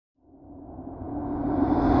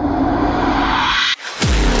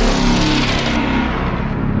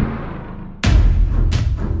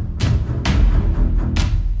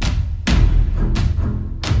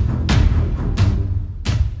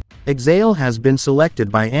Exail has been selected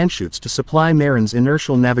by Anschutz to supply Marin's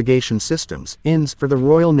Inertial Navigation Systems (INS) for the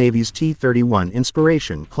Royal Navy's T31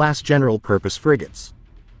 Inspiration-class general-purpose frigates.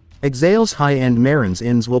 Exail's high-end Marin's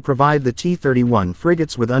INS will provide the T31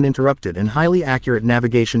 frigates with uninterrupted and highly accurate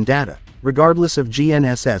navigation data, regardless of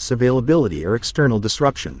GNSS availability or external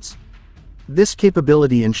disruptions. This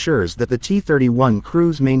capability ensures that the T31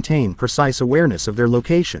 crews maintain precise awareness of their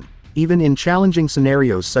location, even in challenging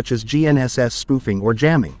scenarios such as GNSS spoofing or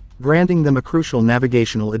jamming, granting them a crucial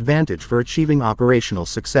navigational advantage for achieving operational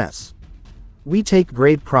success. We take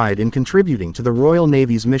great pride in contributing to the Royal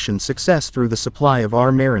Navy's mission success through the supply of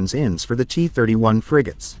our Marin's INS for the T31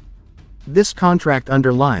 frigates. This contract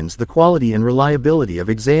underlines the quality and reliability of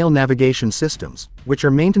Exail navigation systems, which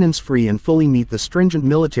are maintenance-free and fully meet the stringent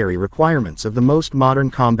military requirements of the most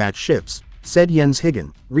modern combat ships, said Jens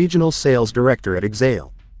Higgen, Regional Sales Director at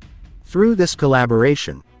Exail. Through this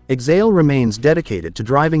collaboration, Exail remains dedicated to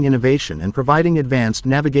driving innovation and providing advanced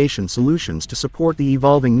navigation solutions to support the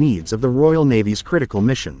evolving needs of the Royal Navy's critical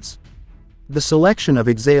missions. The selection of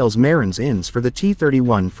Exail's Marin's INS for the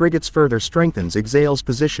T31 frigates further strengthens Exail's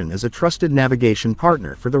position as a trusted navigation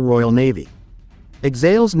partner for the Royal Navy.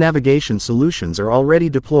 Exail's navigation solutions are already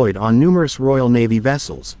deployed on numerous Royal Navy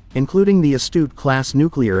vessels, including the Astute-class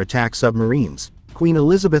nuclear attack submarines, Queen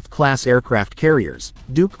Elizabeth-class aircraft carriers,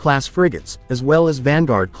 Duke-class frigates, as well as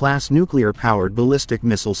Vanguard-class nuclear-powered ballistic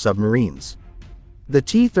missile submarines. The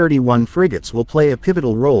T31 frigates will play a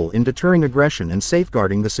pivotal role in deterring aggression and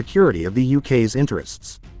safeguarding the security of the UK's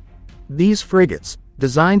interests. These frigates,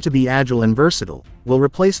 designed to be agile and versatile, will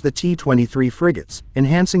replace the T-23 frigates,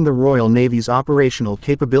 enhancing the Royal Navy's operational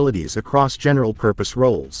capabilities across general-purpose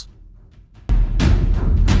roles.